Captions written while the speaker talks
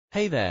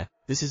Hey there,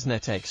 this is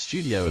NetX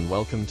Studio and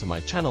welcome to my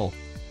channel.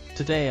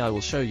 Today I will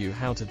show you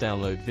how to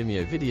download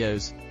Vimeo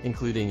videos,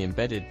 including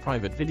embedded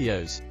private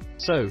videos.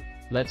 So,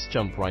 let's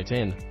jump right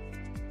in.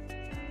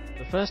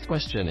 The first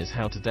question is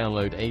how to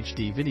download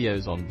HD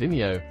videos on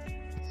Vimeo.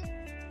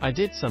 I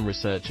did some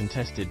research and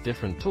tested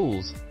different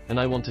tools, and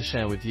I want to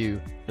share with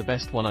you the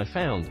best one I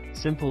found.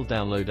 Simple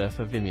Downloader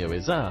for Vimeo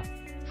is a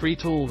free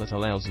tool that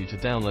allows you to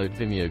download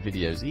Vimeo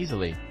videos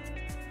easily.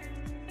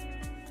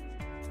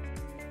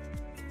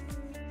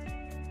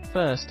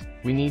 First,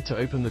 we need to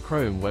open the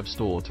Chrome Web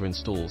Store to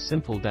install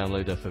Simple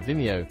Downloader for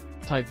Vimeo.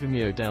 Type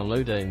Vimeo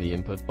Downloader in the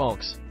input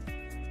box.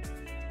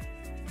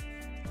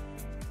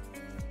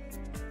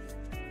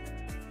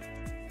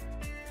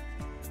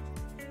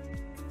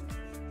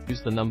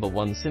 Use the number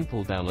 1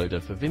 Simple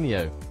Downloader for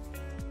Vimeo.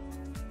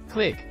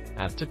 Click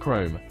Add to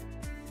Chrome.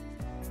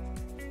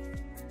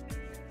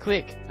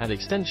 Click Add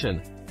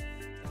Extension.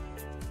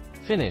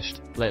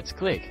 Finished. Let's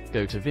click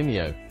Go to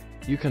Vimeo.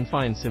 You can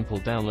find Simple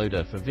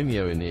Downloader for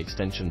Vimeo in the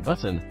extension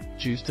button.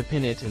 Choose to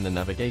pin it in the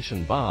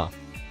navigation bar.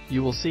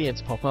 You will see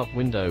its pop-up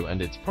window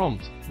and its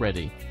prompt,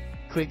 ready.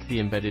 Click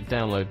the embedded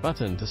download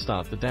button to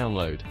start the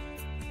download.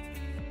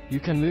 You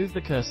can move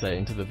the cursor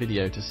into the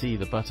video to see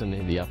the button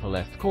in the upper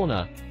left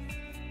corner.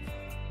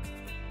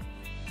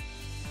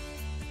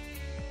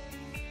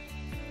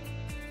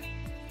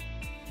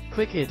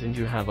 Click it and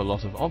you have a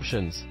lot of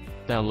options,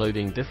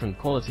 downloading different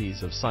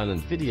qualities of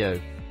silent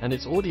video, and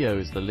its audio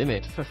is the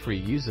limit for free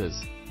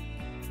users.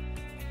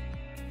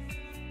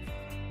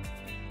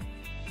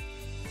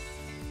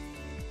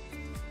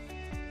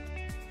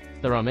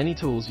 There are many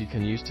tools you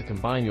can use to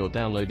combine your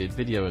downloaded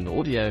video and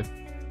audio.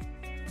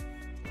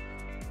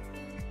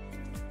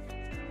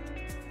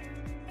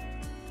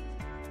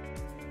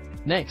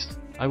 Next,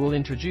 I will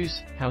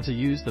introduce how to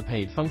use the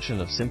paid function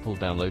of Simple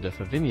Downloader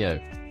for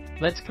Vimeo.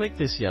 Let's click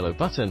this yellow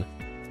button.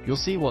 You'll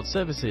see what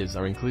services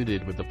are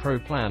included with the Pro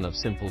plan of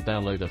Simple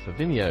Downloader for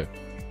Vimeo.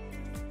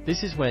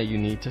 This is where you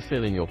need to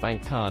fill in your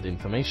bank card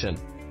information.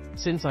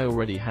 Since I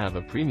already have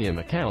a premium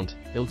account,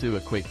 I'll do a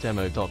quick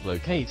demo.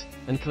 Locate,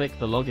 and click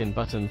the login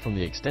button from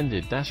the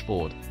extended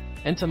dashboard.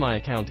 Enter my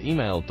account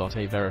email.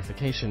 A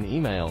verification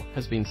email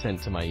has been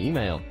sent to my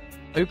email.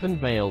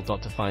 Open mail.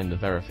 To find the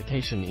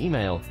verification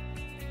email.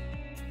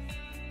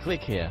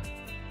 Click here.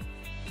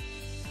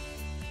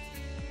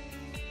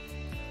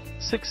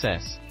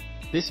 Success.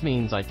 This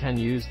means I can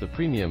use the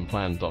premium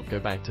plan. Go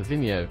back to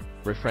Vimeo,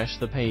 refresh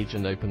the page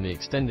and open the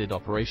extended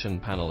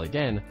operation panel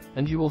again,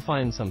 and you will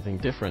find something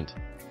different.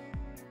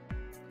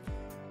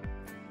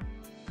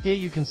 Here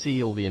you can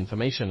see all the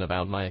information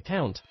about my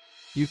account.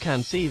 You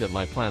can see that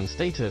my plan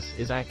status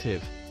is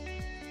active.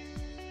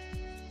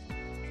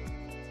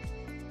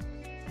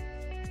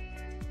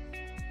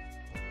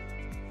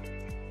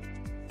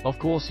 Of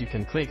course you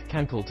can click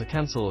Cancel to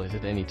cancel it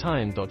at any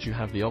time. You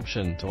have the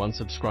option to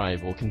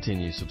unsubscribe or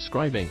continue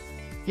subscribing.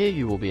 Here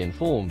you will be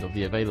informed of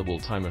the available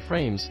timer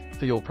frames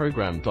for your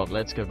program.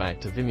 Let's go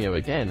back to Vimeo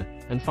again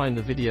and find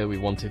the video we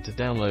wanted to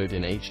download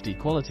in HD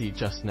quality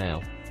just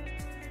now.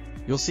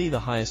 You'll see the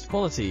highest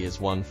quality is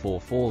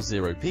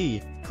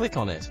 1440p. Click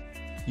on it.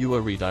 You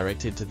are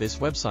redirected to this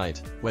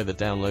website, where the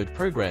download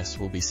progress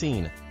will be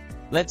seen.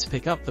 Let's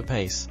pick up the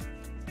pace.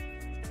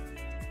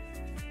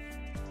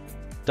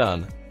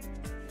 Done.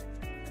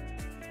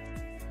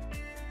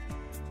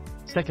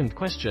 Second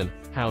question,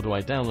 how do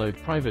I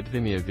download private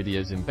Vimeo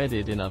videos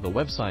embedded in other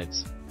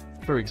websites?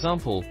 For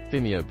example,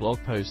 Vimeo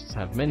blog posts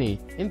have many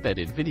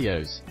embedded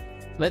videos.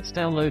 Let's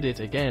download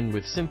it again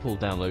with Simple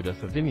Downloader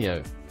for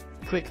Vimeo.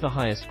 Click the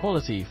highest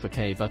quality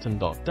 4K button.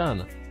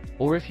 Done.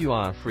 Or if you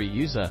are a free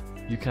user,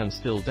 you can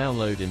still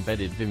download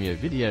embedded Vimeo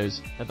videos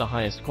at the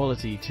highest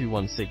quality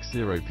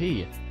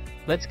 2160p.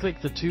 Let's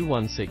click the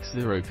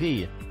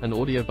 2160p and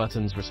audio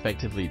buttons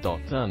respectively.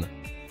 Done.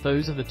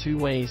 Those are the two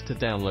ways to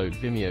download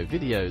Vimeo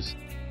videos.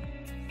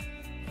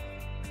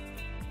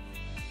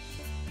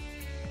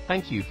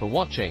 Thank you for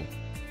watching.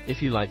 If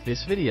you like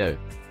this video,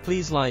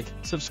 please like,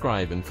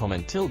 subscribe and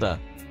comment tilde.